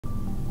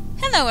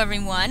Hello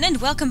everyone, and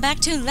welcome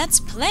back to Let's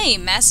Play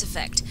Mass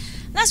Effect.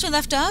 Last we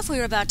left off, we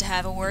were about to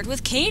have a word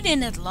with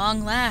Kaidan at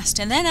long last,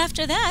 and then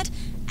after that,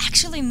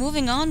 actually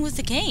moving on with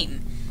the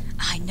game.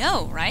 I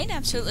know, right?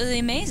 Absolutely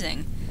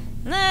amazing.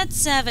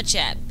 Let's have a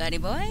chat, buddy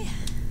boy.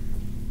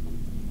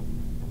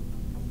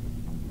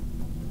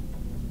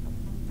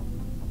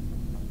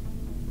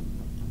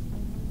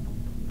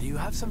 Do you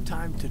have some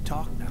time to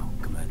talk now,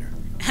 Commander?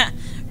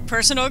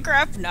 Personal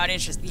crap? Not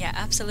interested. Yeah,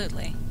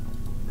 absolutely.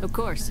 Of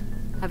course.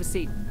 Have a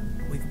seat.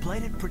 We've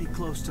played it pretty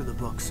close to the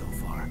book so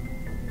far,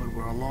 but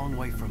we're a long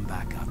way from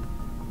backup.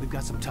 We've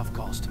got some tough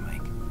calls to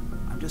make.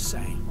 I'm just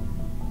saying,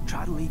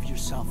 try to leave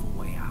yourself a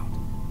way out.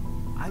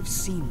 I've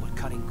seen what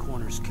cutting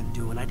corners can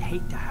do, and I'd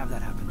hate to have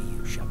that happen to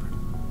you, Shepard.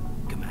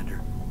 Commander.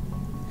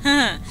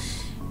 Huh.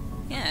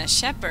 Yeah,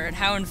 Shepard,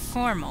 how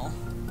informal.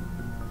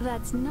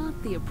 That's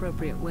not the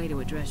appropriate way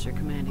to address your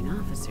commanding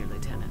officer,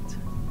 Lieutenant.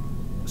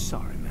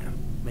 Sorry, ma'am.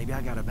 Maybe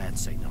I got a bad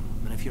signal.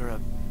 And if you're a...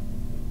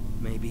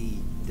 maybe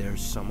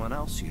there's someone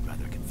else you'd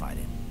rather confide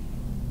in.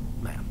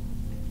 Ma'am.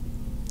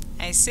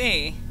 I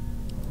see.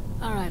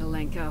 All right,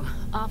 Alenko.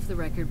 Off the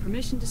record,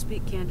 permission to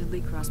speak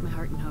candidly, cross my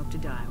heart and hope to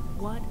die.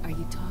 What are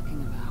you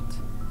talking about?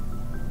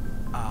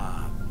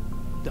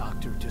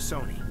 Dr.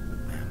 Tassoni,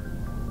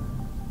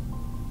 ma'am.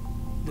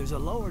 There's a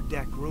lower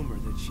deck rumor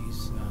that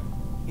she's,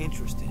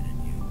 interested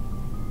in you.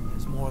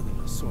 As more than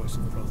a source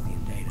of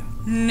Prothean data.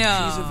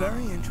 No. She's a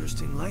very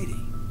interesting lady.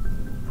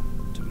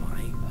 To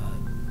my,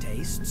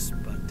 tastes,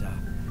 but,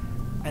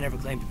 I never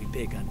claimed to be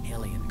big on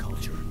alien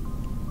culture.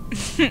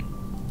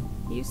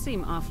 You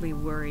seem awfully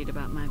worried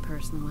about my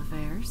personal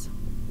affairs.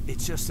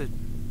 It's just that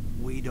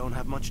we don't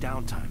have much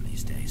downtime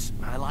these days.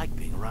 I like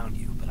being around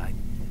you, but I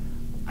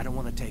don't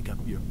want to take up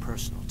your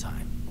personal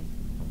time.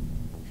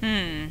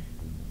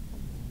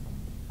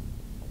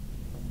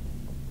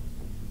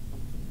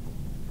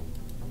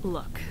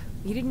 Look,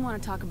 you didn't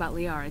want to talk about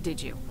Liara,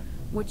 did you?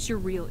 What's your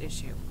real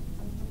issue?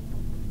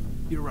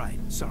 You're right.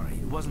 Sorry.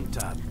 It wasn't,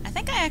 I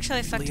think I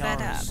actually fucked that up.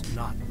 Liara's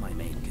not my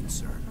main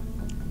concern.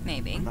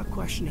 Maybe. I'm not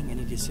questioning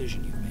any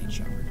decision you've made,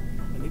 Shepard.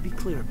 Let me be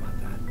clear about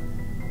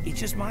that. It's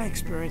just my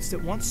experience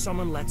that once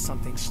someone lets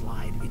something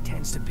slide, it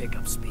tends to pick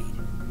up speed.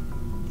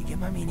 Do you get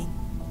my meaning?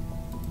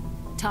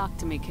 Talk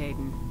to me,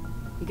 Kaidan.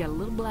 You got a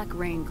little black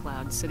rain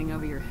cloud sitting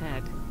over your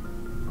head.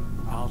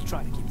 I'll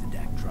try to keep the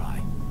deck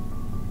dry.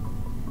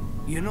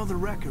 You know the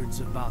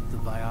records about the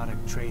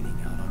biotic trading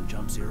out on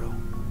Jump Zero?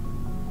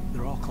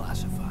 They're all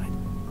classified,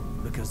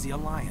 because the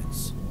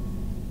Alliance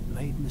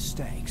made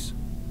mistakes.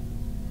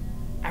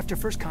 After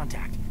first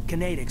contact,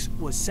 Kinetics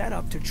was set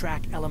up to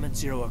track Element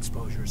Zero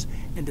exposures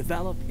and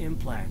develop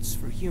implants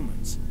for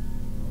humans.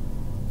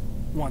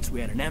 Once we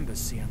had an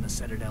embassy on the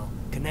Citadel,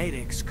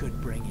 Kinetics could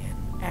bring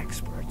in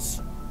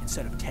experts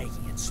instead of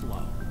taking it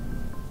slow.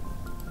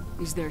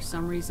 Is there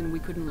some reason we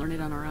couldn't learn it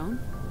on our own?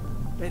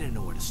 They didn't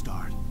know where to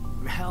start.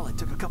 Hell, it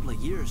took a couple of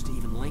years to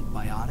even link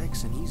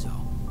biotics and Ezo.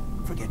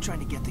 Forget trying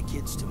to get the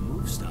kids to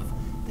move stuff.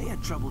 They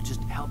had trouble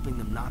just helping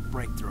them not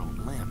break their own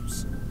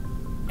limbs.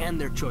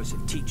 And their choice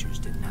of teachers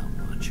didn't help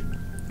much.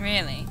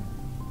 Really?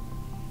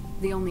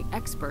 The only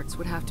experts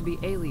would have to be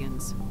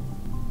aliens.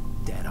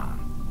 Dead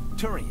on.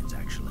 Turians,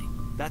 actually.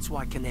 That's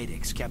why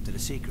Kinetics kept it a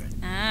secret.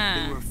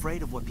 They were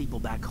afraid of what people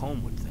back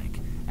home would think,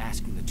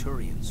 asking the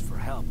Turians for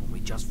help when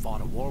we just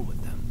fought a war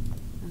with them.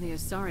 The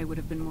Asari would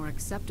have been more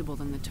acceptable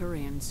than the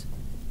Turians.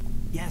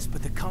 Yes,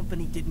 but the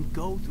company didn't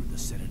go through the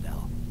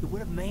Citadel. It would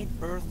have made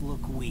Earth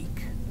look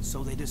weak,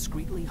 so they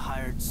discreetly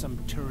hired some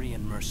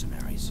Turian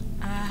mercenaries.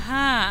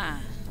 Aha.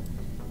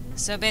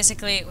 So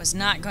basically it was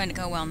not going to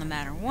go well no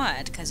matter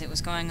what, because it was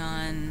going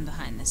on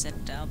behind the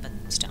Citadel, but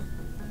still.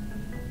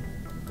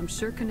 I'm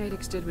sure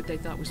Kinetics did what they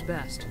thought was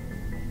best.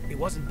 It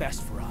wasn't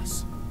best for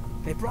us.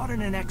 They brought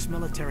in an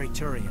ex-military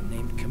Turian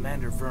named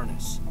Commander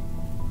Vernus.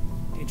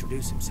 To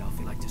introduce himself,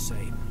 he liked to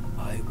say,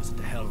 "I was at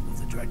the helm of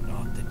the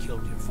dreadnought that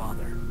killed your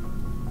father."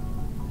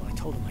 When I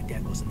told him my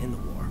dad wasn't in the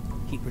war,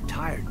 he'd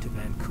retired to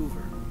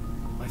Vancouver.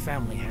 My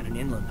family had an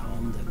inland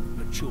home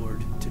that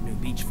matured to New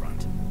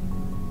Beachfront.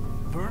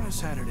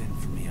 Vernus had it in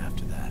for me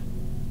after that.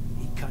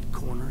 He cut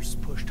corners,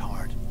 pushed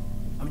hard.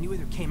 I mean, you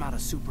either came out a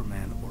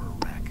Superman or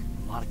a wreck.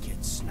 A lot of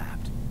kids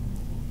snapped.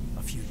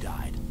 A few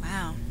died.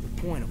 Wow.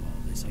 The point of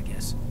all this, I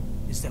guess,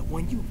 is that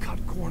when you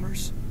cut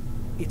corners,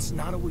 it's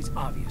not always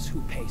obvious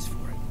who pays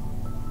for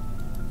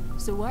it.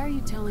 So why are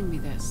you telling me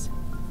this?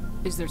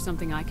 Is there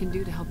something I can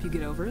do to help you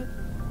get over it?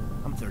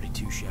 I'm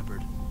 32,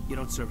 Shepard. You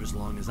don't serve as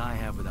long as I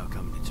have without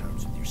coming to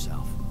terms with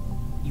yourself.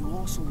 You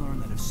also learn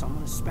that if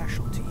someone is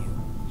special to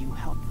you, you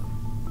help them.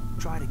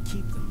 Try to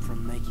keep them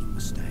from making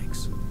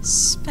mistakes.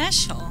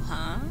 Special,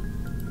 huh?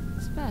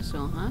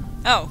 Special, huh?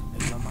 Oh.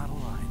 If I'm out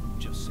of line,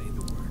 just say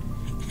the word.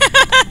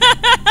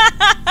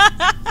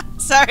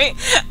 Sorry,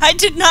 I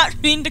did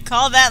not mean to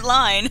call that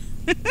line.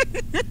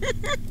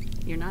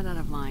 You're not out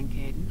of line,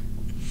 Kaidan.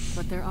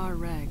 But there are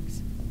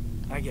regs.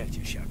 I get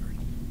you, Shepard.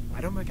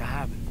 I don't make a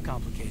habit of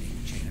complicating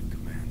the chain of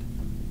command.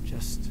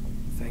 Just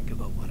think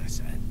about what I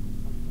said.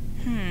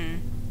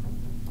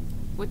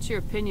 What's your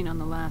opinion on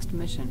the last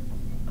mission?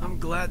 I'm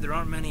glad there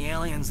aren't many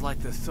aliens like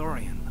the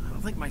Thorian. I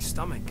don't think my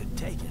stomach could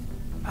take it.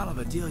 Hell of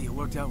a deal you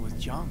worked out with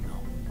John, though.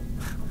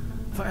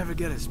 If I ever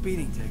get a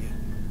speeding ticket,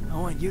 I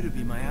want you to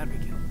be my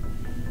advocate.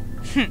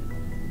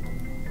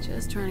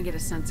 Just trying to get a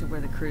sense of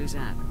where the crew's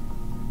at.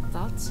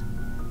 Thoughts?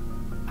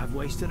 I've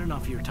wasted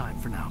enough of your time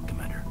for now,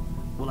 Commander.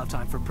 We'll have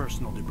time for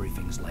personal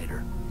debriefings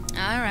later.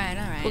 Alright,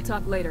 alright. We'll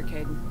talk later,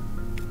 Kaidan.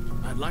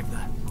 I'd like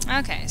that.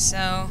 Okay,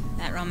 so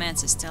that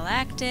romance is still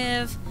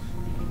active.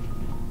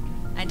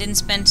 I didn't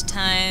spend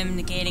time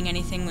negating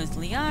anything with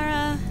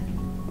Liara.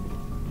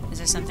 Is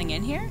there something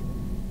in here?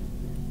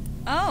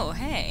 Oh,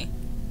 hey.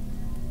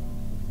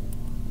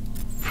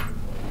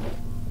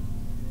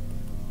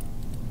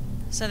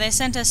 So they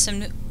sent us some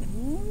new...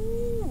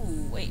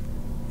 Ooh, wait.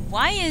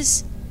 Why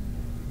is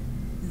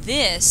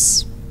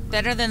this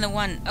better than the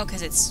one... Oh,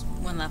 because it's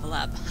one level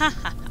up. Ha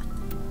ha ha.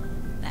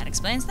 That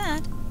explains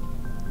that.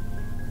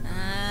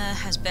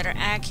 Has better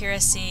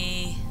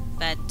accuracy,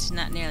 but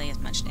not nearly as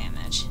much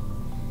damage.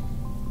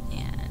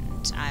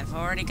 And I've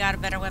already got a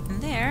better weapon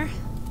there.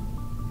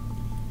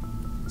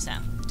 So,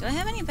 do I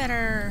have any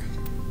better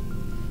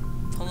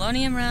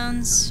polonium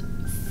rounds?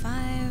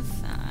 5?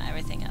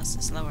 Everything else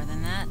is lower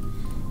than that.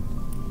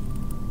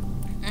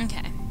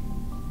 Okay.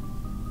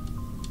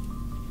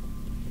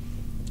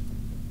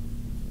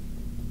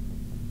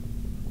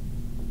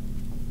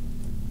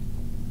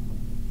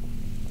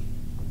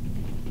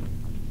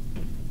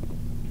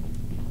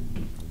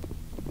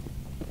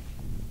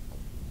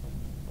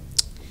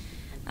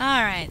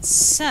 Alright,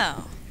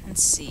 so,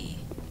 let's see.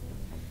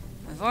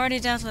 We've already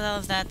dealt with all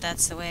of that,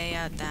 that's the way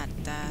out,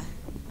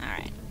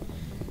 alright.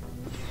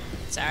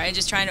 Sorry,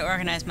 just trying to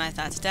organize my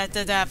thoughts.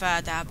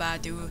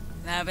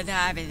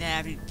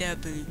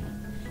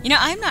 You know,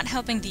 I'm not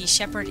helping the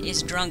Shepard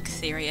is drunk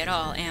theory at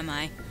all, am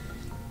I?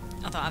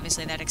 Although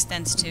obviously that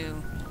extends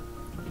to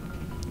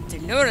the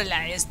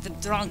Lorelei is the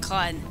drunk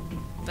one.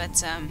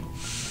 But,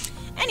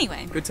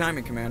 anyway. Good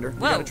timing, Commander.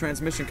 We got a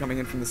transmission coming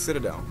in from the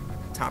Citadel.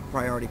 Top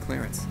priority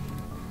clearance.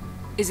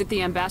 Is it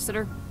the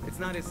ambassador? It's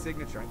not his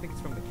signature. I think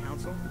it's from the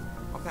Council.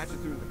 I'll patch it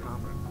through to the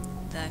comm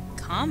room. The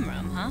comm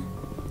room, huh?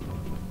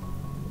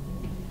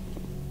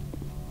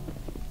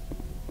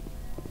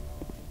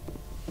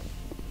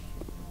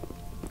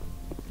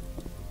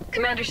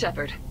 Commander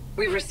Shepard,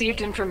 we've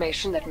received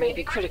information that may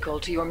be critical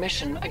to your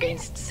mission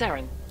against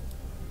Saren.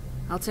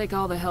 I'll take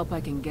all the help I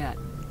can get.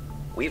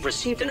 We've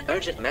received an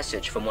urgent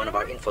message from one of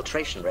our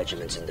infiltration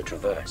regiments in the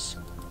Traverse.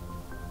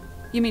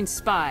 You mean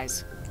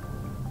spies?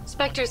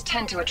 Spectres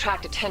tend to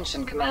attract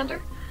attention,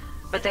 Commander,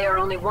 but they are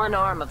only one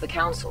arm of the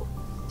Council.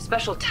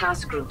 Special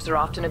task groups are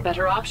often a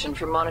better option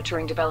for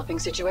monitoring developing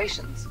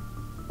situations.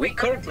 We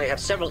currently have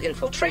several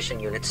infiltration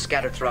units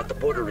scattered throughout the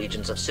border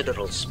regions of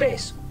Citadel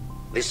space.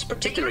 This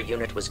particular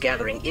unit was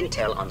gathering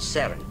intel on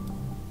Saren.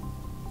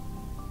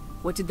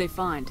 What did they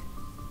find?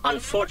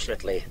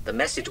 Unfortunately, the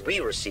message we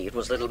received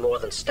was little more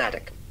than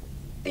static.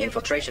 The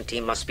infiltration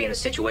team must be in a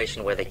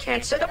situation where they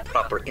can't set up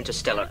proper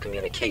interstellar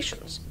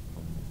communications.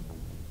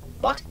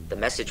 But the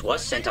message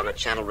was sent on a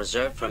channel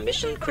reserved for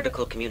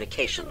mission-critical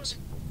communications.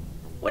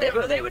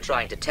 Whatever they were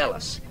trying to tell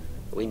us,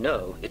 we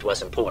know it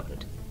was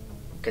important.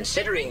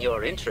 Considering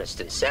your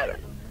interest in Saren,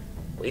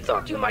 we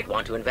thought you might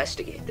want to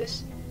investigate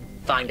this.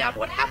 Find out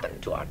what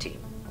happened to our team.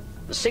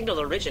 The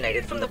signal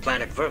originated from the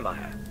planet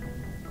Vermeer.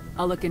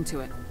 I'll look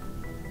into it.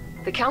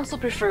 The Council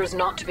prefers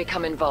not to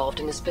become involved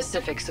in the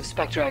specifics of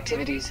Spectre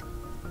activities.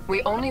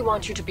 We only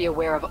want you to be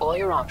aware of all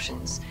your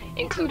options,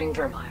 including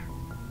Vermeer.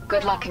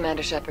 Good luck,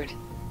 Commander Shepard.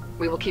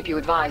 We will keep you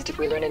advised if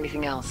we learn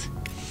anything else.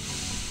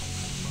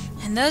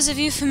 And those of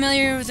you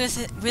familiar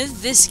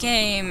with this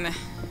game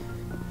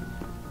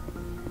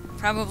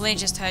probably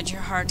just had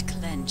your heart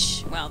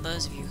clench. Well,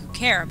 those of you who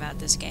care about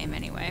this game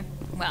anyway.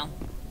 Well,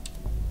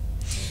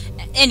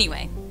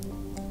 anyway,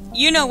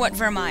 you know what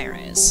Vermeer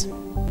is.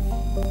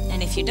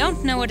 And if you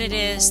don't know what it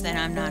is, then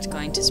I'm not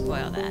going to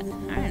spoil that.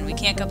 Alright, and we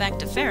can't go back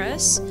to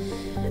Ferris.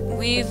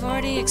 We've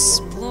already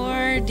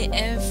explored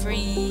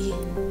every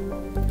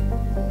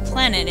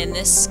planet in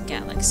this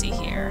galaxy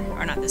here.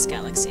 Or not this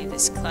galaxy,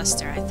 this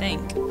cluster, I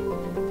think.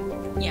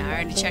 Yeah, I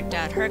already checked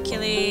out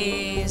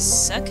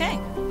Hercules. Okay.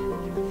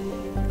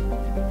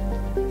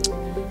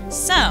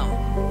 So,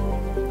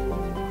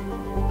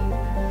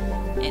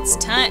 it's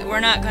time. We're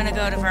not going to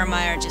go to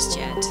Vermeer just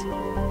yet.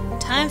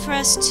 Time for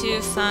us to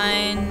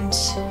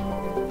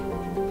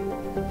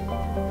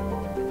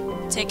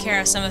take care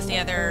of some of the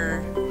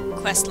other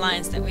quest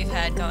lines that we've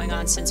had going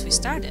on since we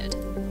started.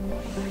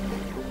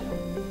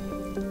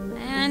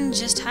 And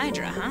just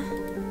Hydra, huh?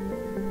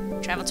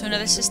 Travel to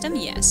another system?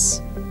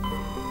 Yes.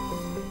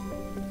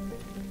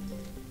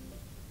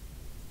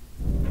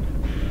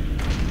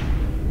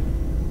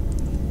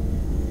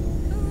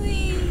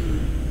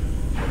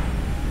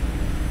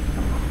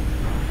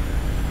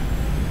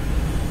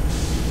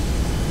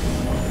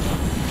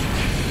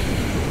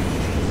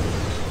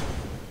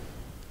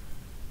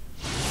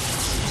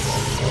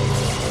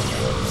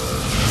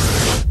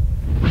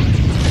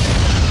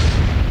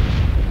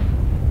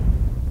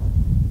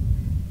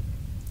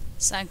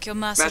 Thank you,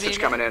 Message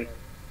coming in.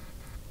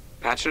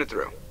 Patching it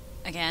through.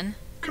 Again?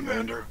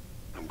 Commander,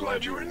 I'm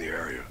glad you were in the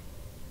area.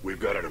 We've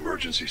got an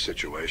emergency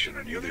situation,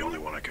 and you're the only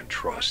one I can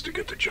trust to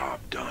get the job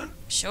done.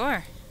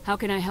 Sure. How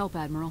can I help,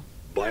 Admiral?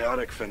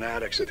 Biotic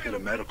fanatics have hit a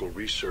medical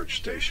research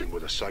station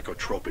with a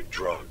psychotropic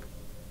drug.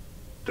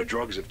 The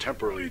drugs have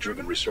temporarily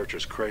driven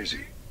researchers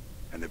crazy,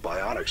 and the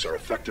biotics are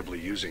effectively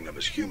using them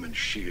as human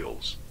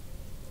shields.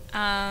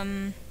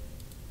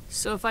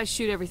 So if I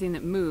shoot everything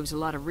that moves, a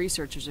lot of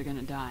researchers are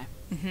gonna die.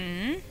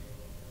 Mm-hmm.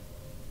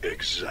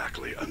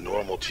 Exactly. A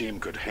normal team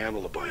could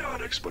handle the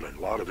biotics, but a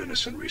lot of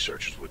innocent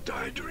researchers would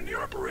die during the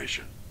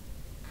operation.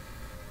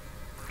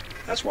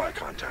 That's why I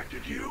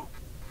contacted you.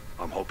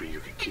 I'm hoping you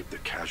can keep the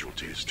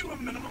casualties to a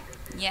minimum.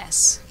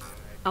 Yes.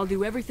 I'll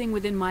do everything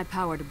within my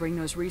power to bring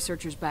those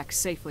researchers back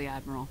safely,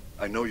 Admiral.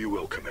 I know you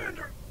will,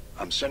 Commander.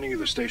 I'm sending you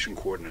the station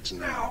coordinates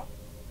now.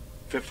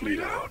 Fifth Fleet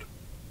out.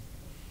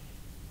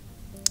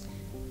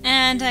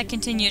 And I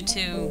continue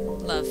to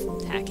love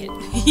Hackett.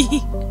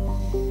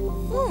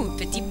 Ooh,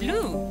 Petit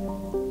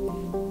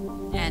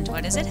Blue. And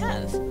what does it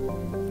have?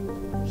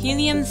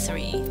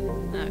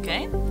 Helium-3.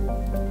 Okay.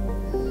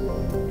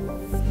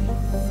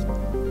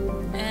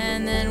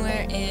 And then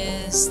where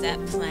is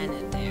that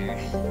planet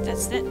there?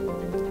 That's it.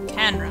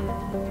 Canrum.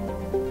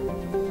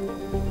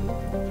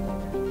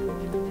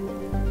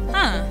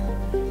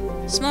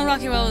 Huh. Small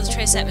rocky roll with a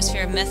trace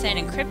atmosphere of methane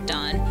and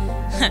krypton.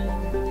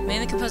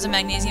 Mainly composed of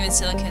magnesium and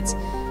silicates.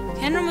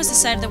 Canrum was the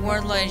site of the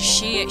warlord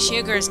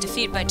Shiogur's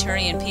defeat by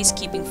Turian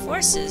peacekeeping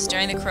forces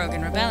during the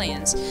Krogan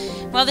rebellions.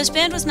 While this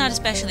band was not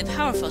especially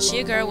powerful,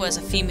 Shiogur was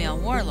a female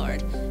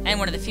warlord, and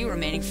one of the few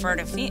remaining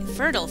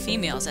fertile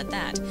females at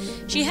that.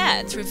 She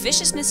had, through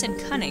viciousness and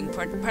cunning,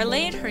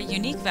 parlayed her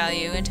unique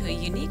value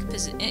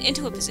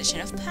into a position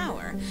of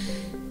power.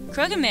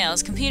 Krogan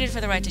males competed for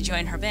the right to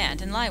join her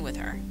band and lie with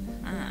her.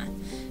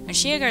 When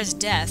Shiogur's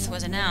death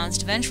was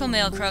announced, vengeful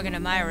male Krogan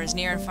admirers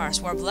near and far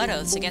swore blood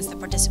oaths against the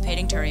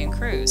participating Turian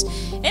crews.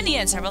 In the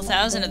end, several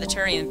thousand of the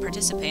Turian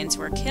participants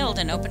were killed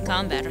in open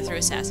combat or through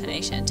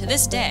assassination. To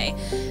this day,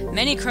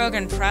 many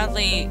Krogan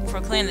proudly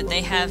proclaim that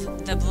they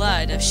have the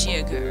blood of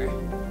Shiogur.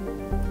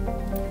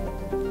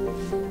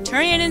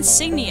 Turian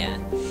insignia.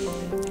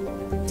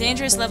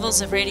 Dangerous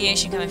levels of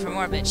radiation coming from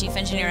orbit. Chief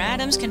Engineer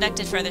Adams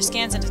conducted further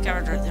scans and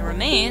discovered the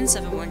remains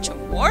of a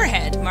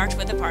warhead marked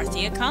with the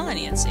Parthia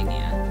colony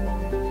insignia.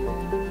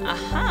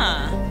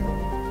 Aha!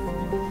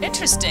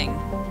 Interesting.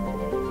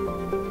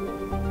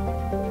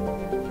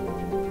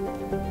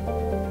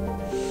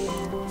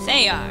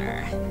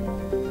 Thayar.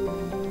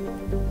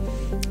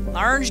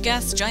 Large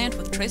gas giant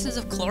with traces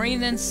of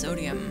chlorine and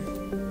sodium.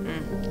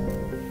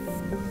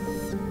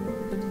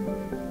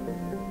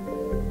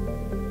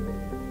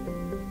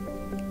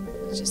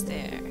 It's just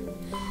there.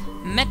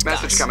 Metgas.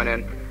 Message coming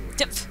in.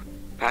 Tiff.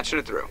 Patching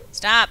it through.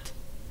 Stop.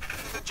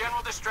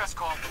 General distress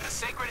call from the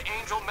Sacred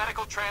Angel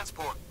Medical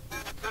Transport.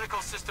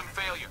 Critical system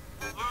failure.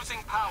 Losing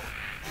power.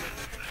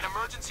 An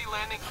emergency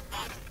landing.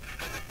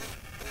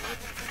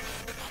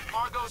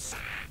 Argos.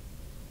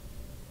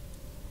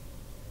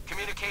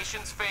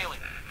 Communications failing.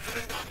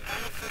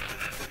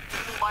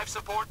 Life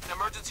support and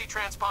emergency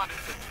transponder.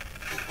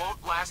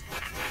 Won't last.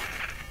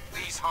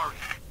 Please hurry.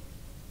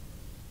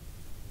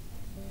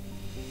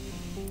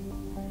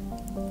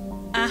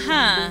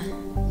 Aha.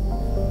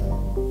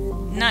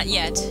 Not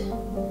yet.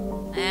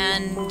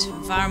 And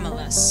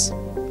Varmalus.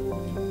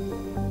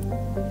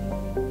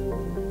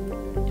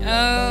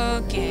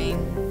 Okay.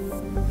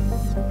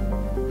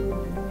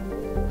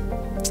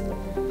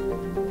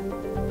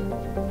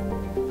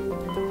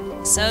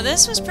 So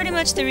this was pretty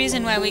much the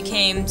reason why we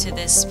came to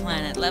this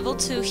planet. Level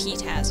 2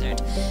 heat hazard.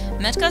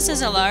 Metgas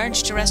is a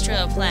large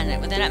terrestrial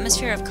planet with an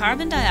atmosphere of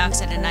carbon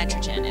dioxide and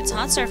nitrogen. Its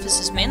hot surface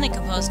is mainly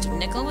composed of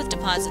nickel with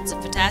deposits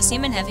of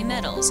potassium and heavy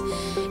metals.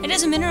 It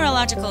is a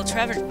mineralogical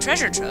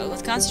treasure trove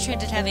with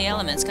concentrated heavy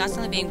elements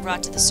constantly being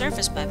brought to the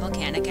surface by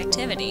volcanic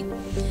activity.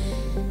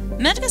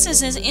 Metgas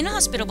is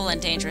inhospitable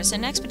and dangerous,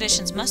 and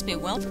expeditions must be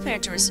well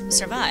prepared to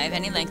survive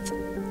any length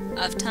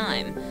of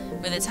time.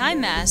 With its high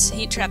mass,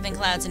 heat-trapping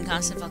clouds, and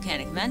constant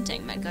volcanic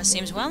venting, Metgas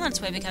seems well on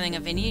its way becoming a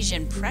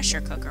Venetian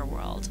pressure cooker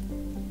world.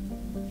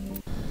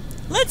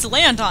 Let's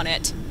land on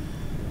it!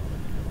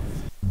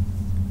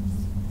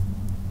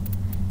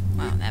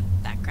 Wow, that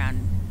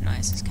background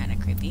noise is kind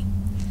of creepy.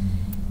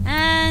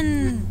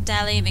 And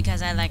dally,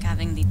 because I like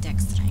having the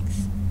tech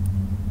strength.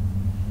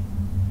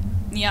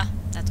 Yeah,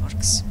 that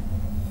works.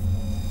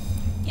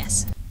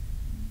 Yes.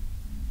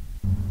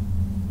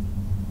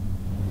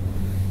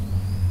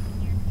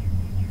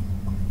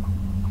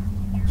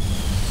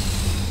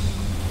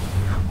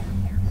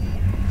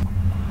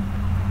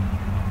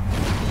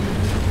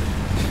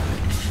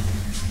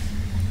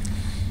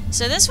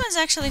 So this one's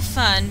actually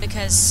fun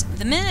because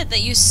the minute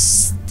that you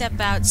step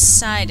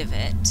outside of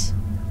it...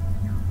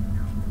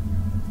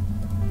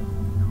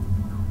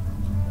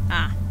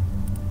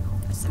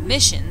 that's the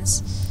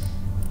missions.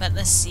 But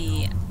let's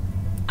see.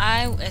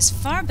 As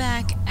far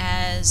back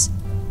as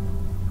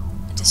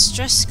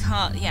distress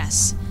call,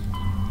 yes.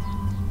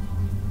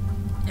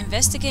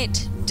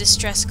 Investigate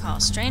distress call.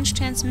 Strange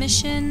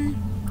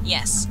transmission,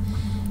 yes.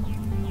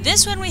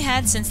 This one we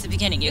had since the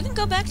beginning. You can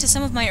go back to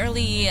some of my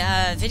early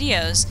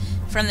videos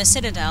from the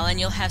Citadel and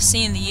you'll have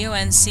seen the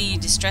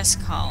UNC distress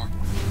call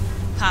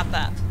pop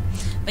up.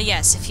 But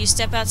yes, if you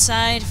step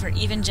outside for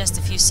even just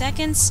a few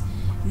seconds,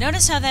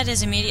 notice how that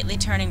is immediately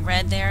turning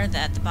red there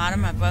at the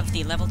bottom above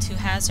the level 2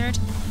 hazard?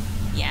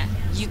 Yeah,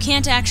 you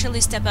can't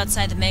actually step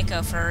outside the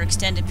Mako for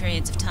extended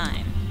periods of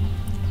time.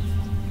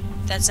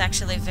 That's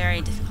actually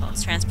very difficult.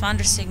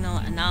 Transponder signal,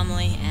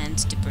 anomaly,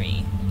 and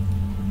debris.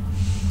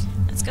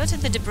 Let's go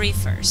to the debris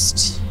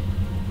first.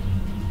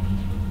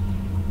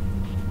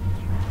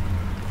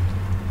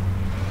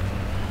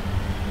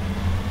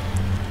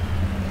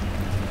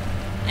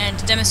 And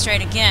to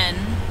demonstrate again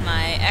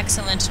my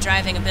excellent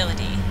driving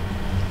ability.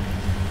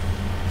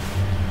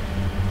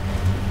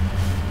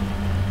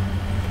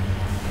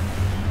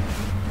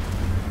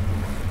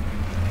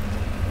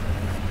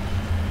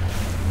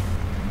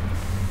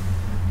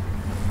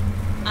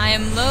 I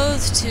am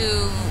loath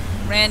to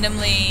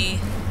randomly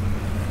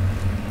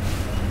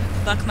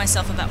buck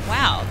myself about,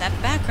 wow, that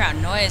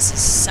background noise is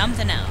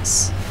something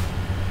else.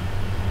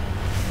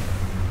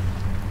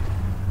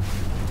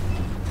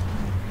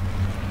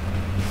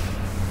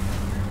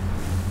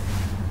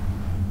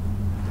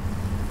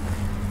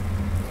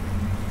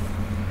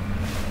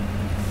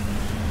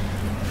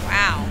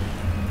 Wow.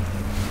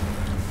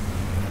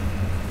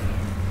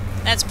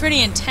 That's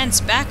pretty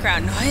intense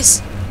background noise.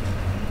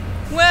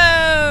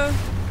 Whoa!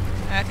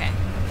 Okay.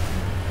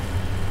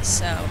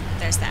 So,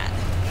 there's that.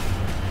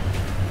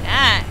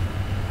 Ah!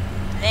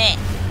 Blech.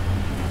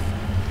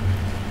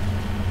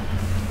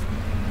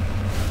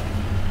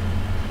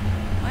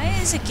 Why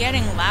is it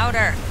getting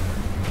louder?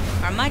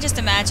 Or am I just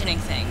imagining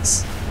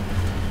things?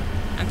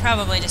 I'm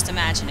probably just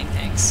imagining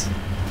things.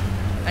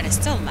 But it's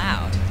still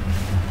loud.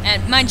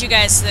 And mind you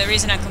guys, the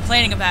reason I'm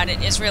complaining about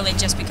it is really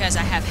just because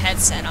I have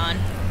headset on.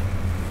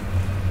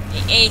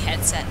 A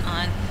headset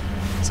on.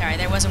 Sorry,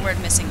 there was a word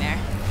missing there.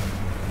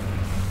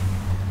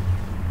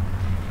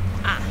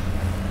 Ah,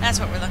 that's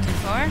what we're looking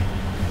for.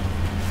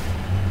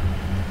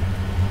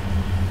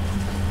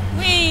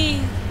 Whee!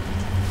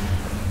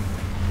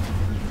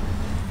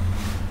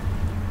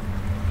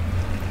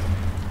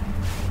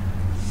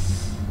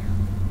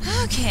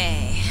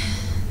 Okay.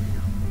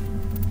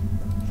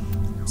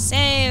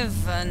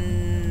 Save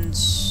and...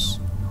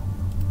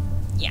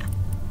 yeah.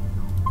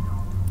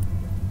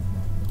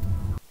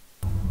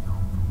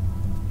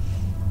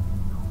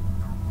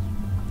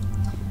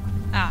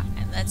 Ah,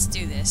 and let's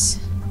do this.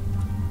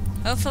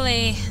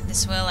 Hopefully,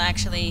 this will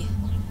actually...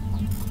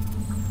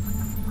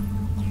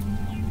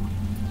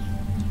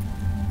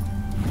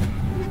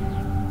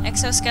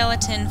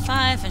 Exoskeleton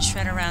 5 and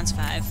Shredder rounds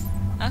 5.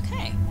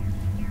 Okay.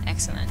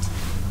 Excellent.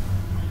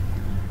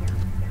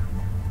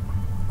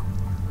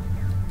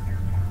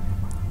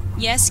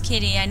 Yes,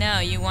 Kitty, I know,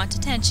 you want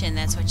attention.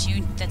 That's what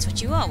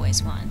you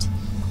always want.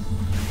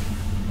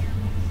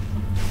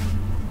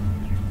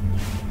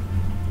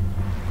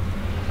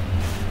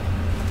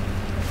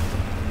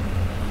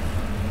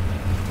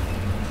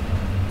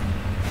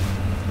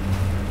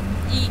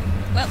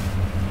 Well,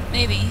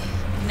 maybe.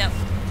 No.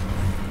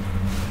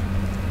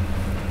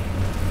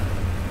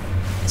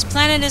 This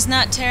planet is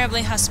not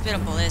terribly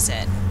hospitable, is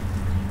it?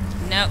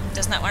 Nope,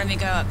 does not want me to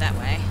go up that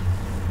way.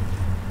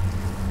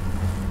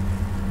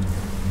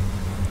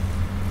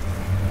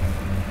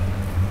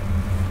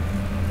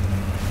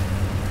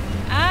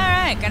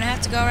 Alright, gonna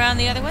have to go around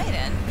the other way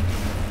then.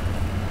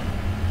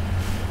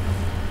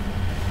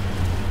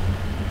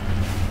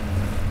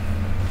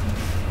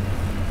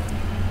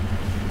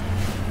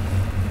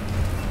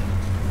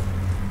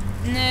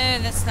 No,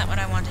 that's not what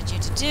I wanted you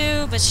to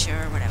do, but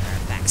sure, whatever.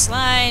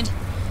 Backslide,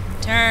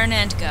 turn,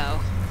 and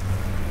go.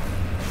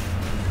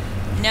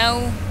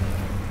 No.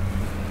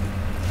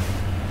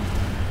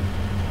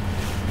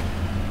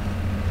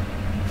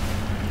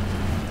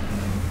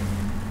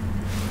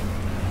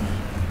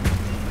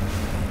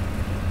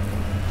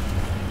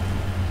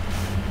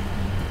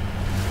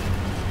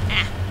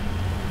 Ah.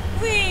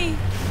 Whee!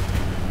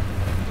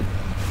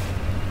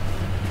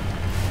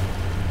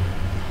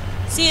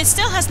 See, it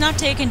still has not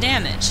taken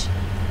damage.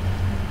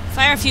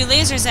 Fire a few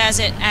lasers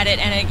at it,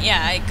 and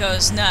it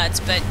goes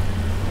nuts, but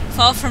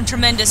fall from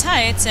tremendous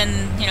heights,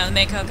 and, you know, the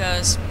Mako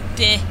goes,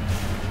 bleh.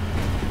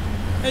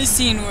 I've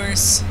seen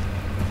worse.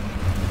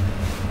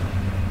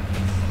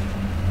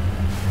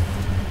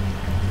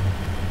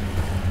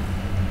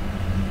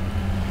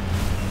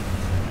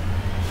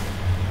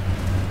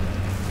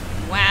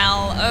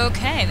 Well,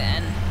 okay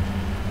then.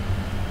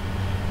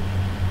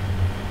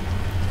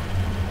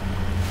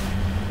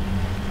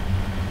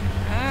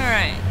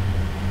 Alright.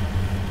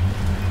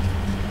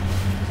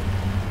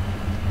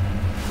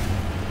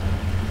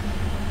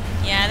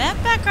 Yeah,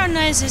 that background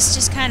noise is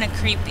just kind of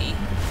creepy.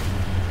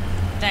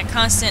 That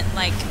constant,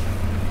 like,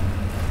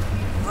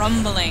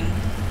 rumbling.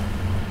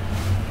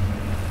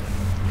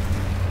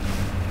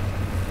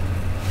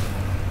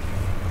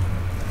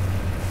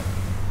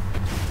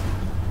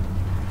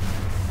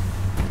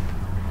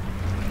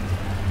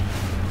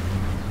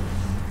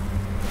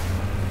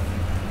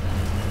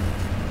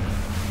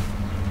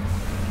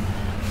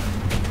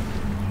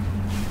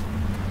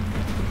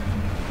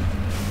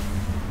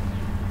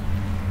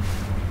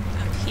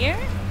 here?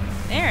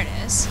 There it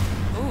is.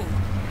 Ooh.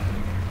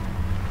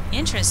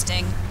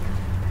 Interesting.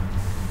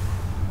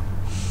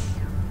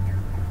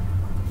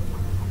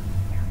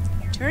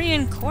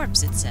 Turian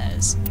corpse, it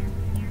says.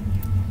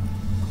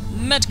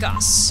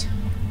 Medgas.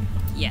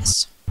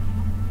 Yes.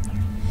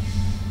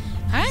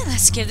 Alright,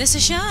 let's give this a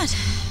shot.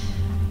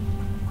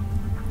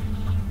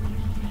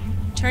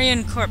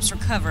 Turian corpse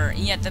recover,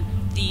 yet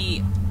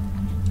the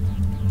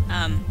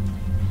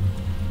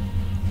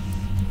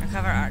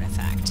recover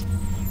artifact,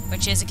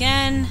 which is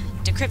again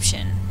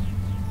decryption.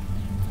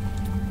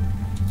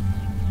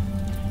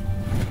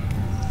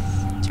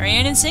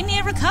 Turian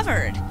insignia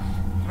recovered.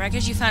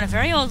 Records, you found a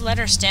very old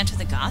letter stamped with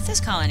the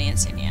Gothis colony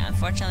insignia.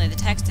 Unfortunately, the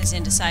text is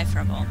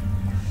indecipherable.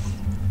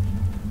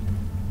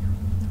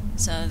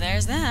 So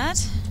there's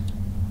that.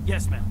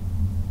 Yes, ma'am.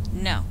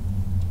 No.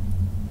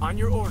 On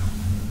your order.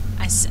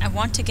 I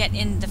want to get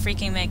in the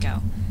freaking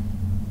Mako.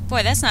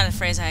 Boy, that's not a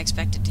phrase I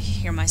expected to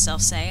hear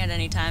myself say at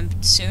any time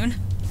soon.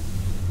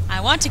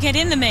 I want to get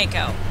in the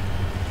Mako.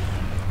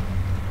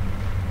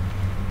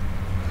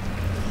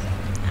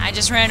 I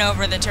just ran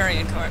over the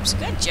Turian corpse.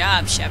 Good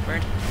job,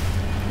 Shepard.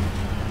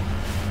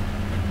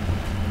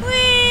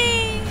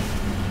 Whee!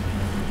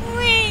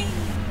 Whee!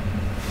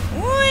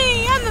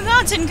 Whee! I'm a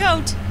mountain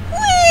goat!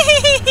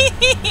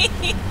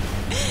 Whee!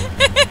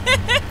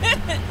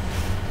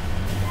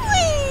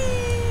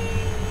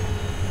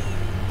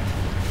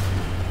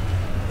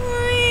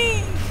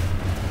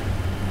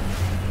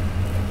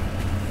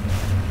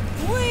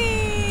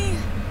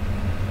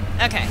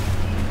 Okay.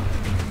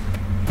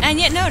 And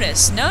yet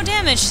notice, no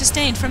damage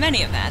sustained from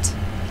any of that.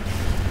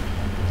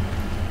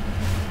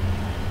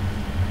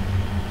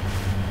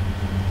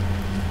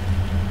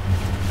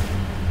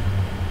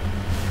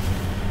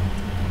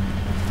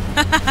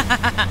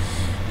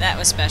 That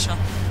was special.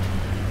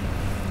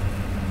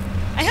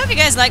 I hope you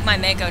guys like my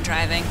Mako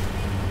driving.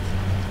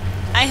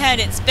 I had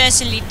it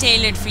specially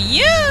tailored for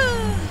you!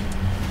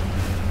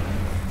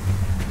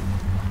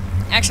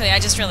 Actually, I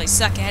just really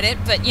suck at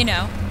it, but you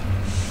know.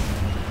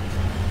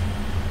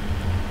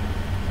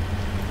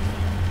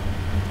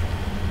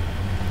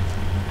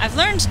 I've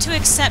learned to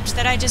accept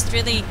that I just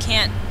really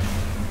can't...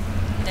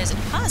 There's a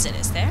deposit,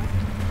 is there?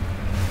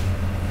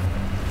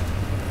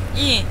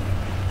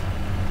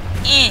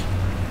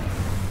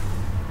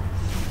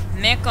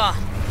 Meko.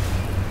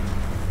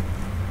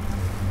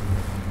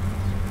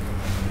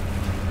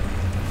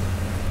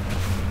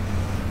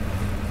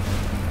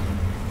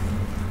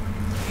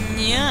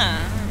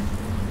 Yeah.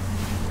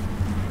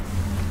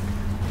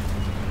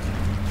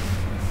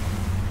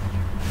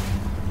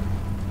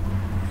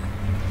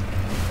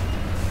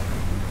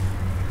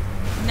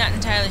 Not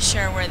entirely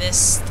sure where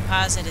this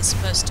deposit is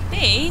supposed to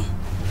be.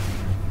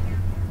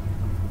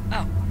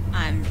 Oh,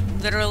 I'm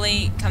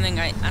literally coming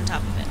right on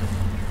top of it.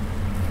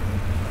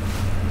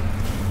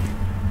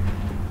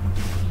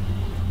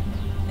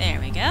 There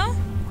we go.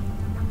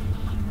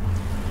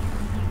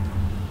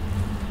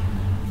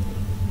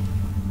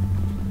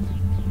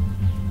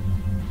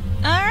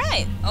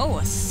 Alright. Oh,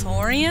 a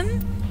thorium?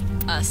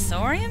 A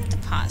thorium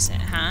deposit,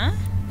 huh?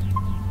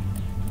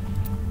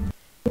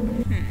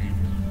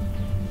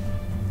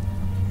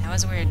 That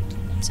was a weird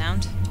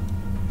sound.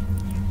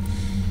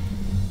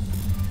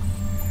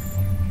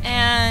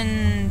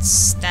 And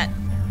that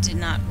did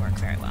not work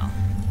very well.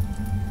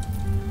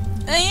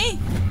 Hey!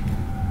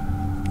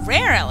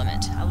 Rare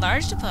element. A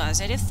large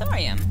deposit of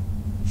thorium.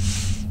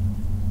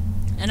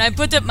 And I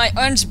put up my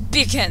orange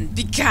beacon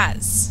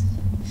because...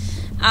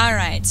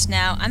 Alright,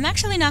 now, I'm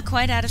actually not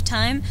quite out of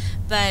time,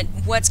 but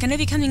what's going to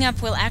be coming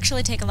up will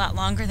actually take a lot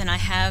longer than I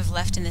have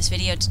left in this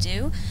video to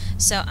do,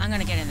 so I'm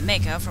going to get in the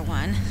Mako, for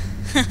one.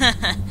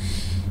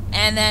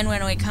 And then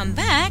when we come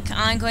back,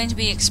 I'm going to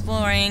be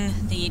exploring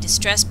the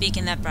distress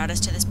beacon that brought us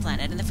to this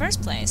planet in the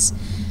first place.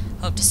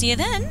 Hope to see you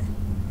then!